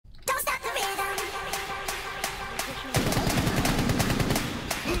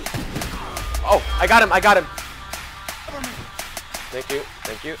I got him. I got him. Thank you.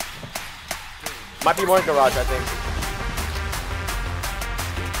 Thank you. Might be more in garage, I think.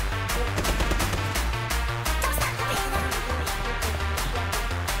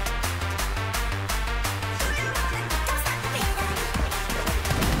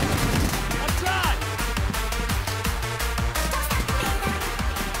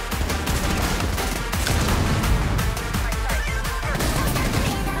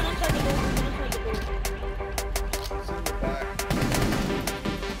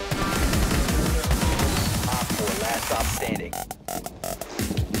 Standing.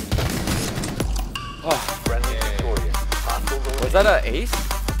 Oh. Friendly victorious. Hostiles Was that an ace? I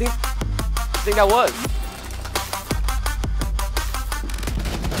think that was.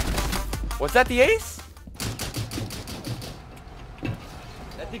 Was that the ace?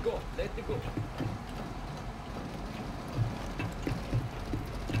 Let it go. Let it go.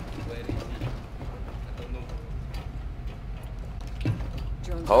 Where is he? I don't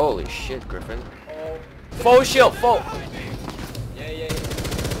know. Holy shit, Griffin. Full shield, full. Yeah.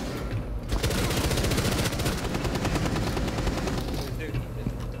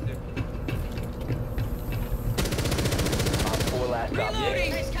 Four last stop.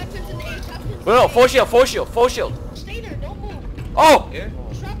 Guys, captain's in the A, captain's No, full shield, full shield, full shield. Stay there, don't move. Oh! Yeah?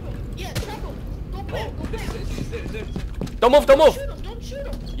 Trap him. Yeah, trap him. Go plant, go plant. Don't move, don't move. Shoot him, don't shoot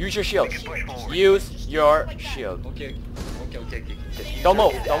him. Use your shield. Use your shield. Okay. Don't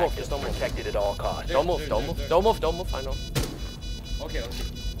move, don't move, just don't move. Protected at all costs. Don't move, don't move, don't move, don't move, I know. Okay.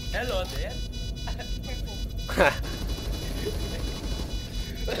 Hello there.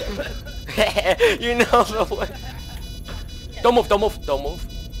 You know the way. Don't move, don't move, don't move.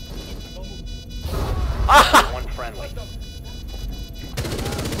 Ah! One friendly.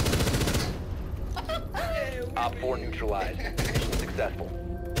 Op 4 neutralized. Mission successful.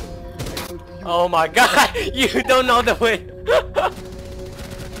 Oh my god, you don't know the way.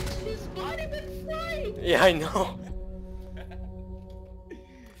 His body been fried. Yeah, I know.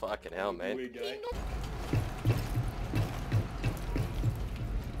 Fucking hell, man.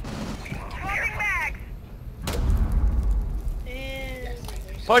 And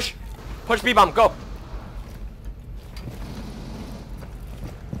Push! Push B-bomb, go!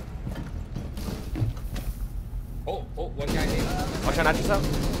 Oh, one guy here. Watch out, not yourself.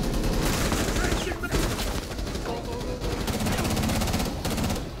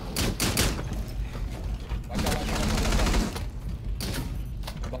 Watch out.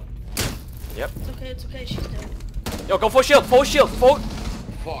 Yep. it's okay, she's dead. Yo, go full shield, full shield, full.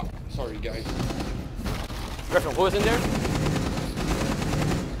 Fuck. Sorry, guys. Griffin, who is in there?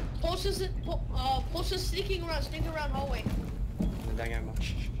 Pulse is sneaking around hallway.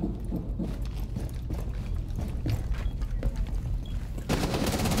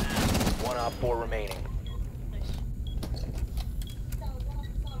 One Op 4 remaining. Nice.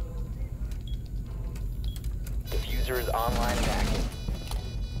 Diffuser is online and active.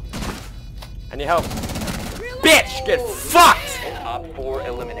 I need help. Bitch, get fucked! Op 4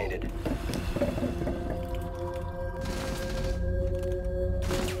 eliminated.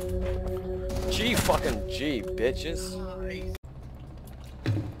 G fucking G, bitches.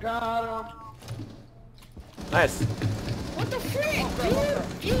 Got him. Nice. What the frick, dude?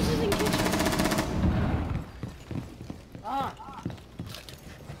 He was in the kitchen.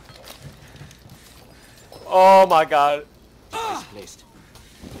 Oh my god. Placed.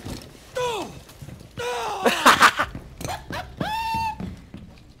 Oh,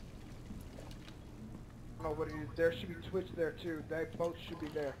 what are you? There should be Twitch there too. They both should be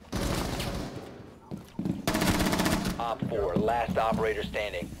there. Op 4, last operator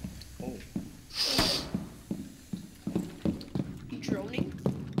standing. Droning?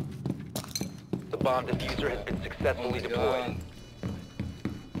 The bomb diffuser has been successfully deployed.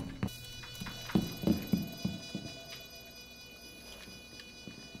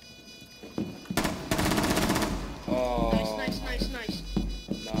 Oh. Nice.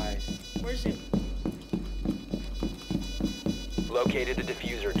 Nice. Where's it? Located a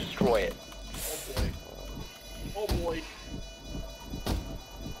diffuser. Destroy it. Oh boy.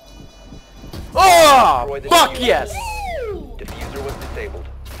 Oh! Destroy the Fuck diffuser. yes! Diffuser was disabled.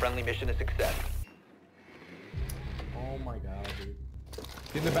 Friendly mission a success. Oh my god, dude.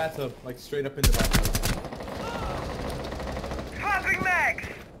 In the bathtub, like straight up in the bathtub. Popping mags!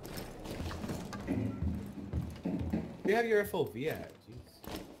 Where do you have your FOV at? Jeez.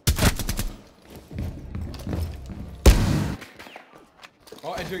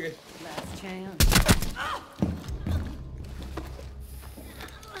 Oh, enter again. Last chance.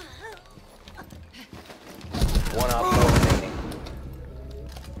 One Op 4 remaining.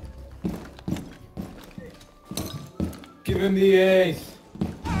 Give him the ace.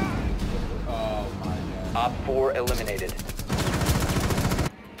 Oh my god. Op 4 eliminated.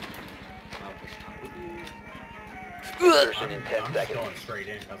 Insertion in 10 I'm seconds. going straight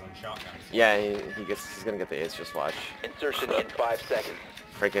in because I'm shotgun. Yeah, he's gonna get the ace. Just watch. Insertion in 5 seconds.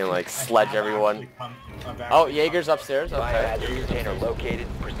 Freaking like sledge everyone. Oh, Jaeger's upstairs. Okay. Biohazard container located.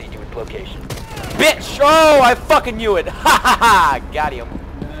 Proceed to its location. Bitch! Oh, I fucking knew it. Ha ha ha! Got him.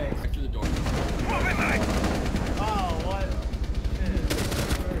 Back to the door.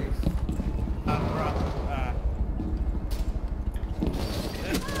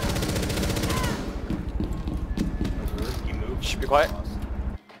 Shh, be quiet.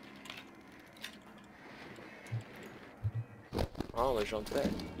 Oh, there's one today.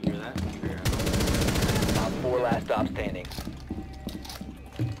 You hear that? Op 4 last stop standing.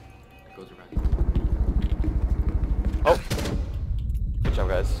 Goes around. Oh. Good job,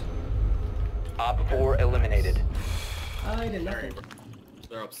 guys. Op 4 eliminated. I did nothing.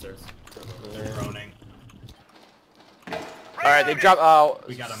 They're upstairs. They're droning. Alright, they drop,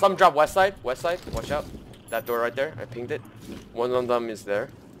 We got 'em. some drop west side. West side, watch out. That door right there, I pinged it. One of them is there.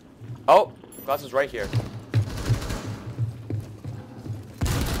 Oh, glass is right here.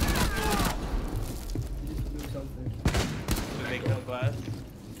 Make no glass.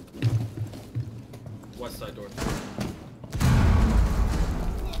 West side door.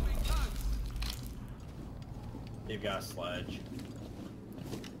 They've got a sledge.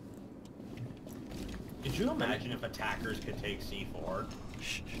 Could you imagine if attackers could take C4?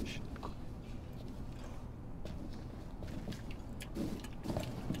 Shh, shh, shh.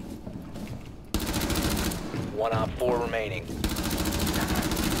 One Op 4 remaining.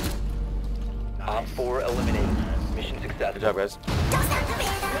 Op 4 eliminated. Mission successful. Good job, guys.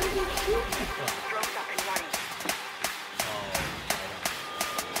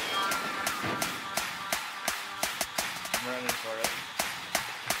 I'm running for it.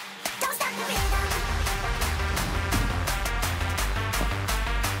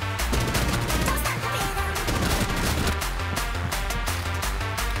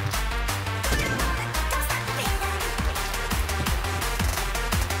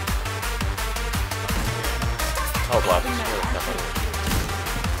 Oh, glass. Definitely.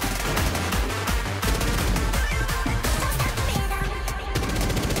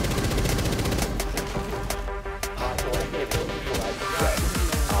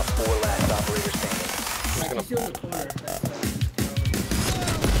 Op 4 last operator standing.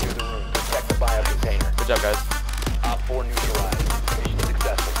 Protect the bio container. Good job, guys. Op 4 neutralized. Mission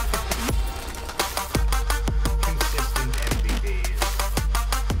successful. Consistent MVPs.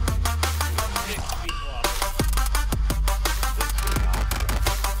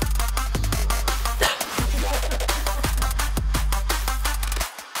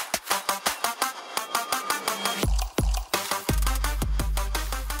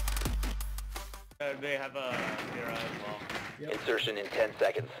 They have a Mira as well. Insertion in 10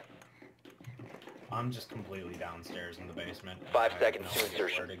 seconds. I'm just completely downstairs in the basement. 5 I have seconds no to idea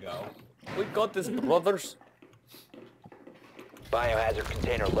insertion. Where to go. We got this, brothers. Biohazard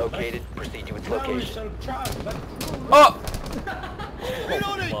container located. Proceed to its location. Oh!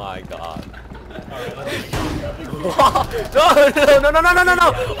 Oh my god. Alright, let's No, no, no, no, no, no,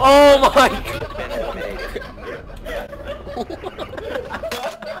 no! Oh my god! Has been eliminated.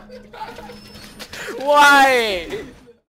 Why?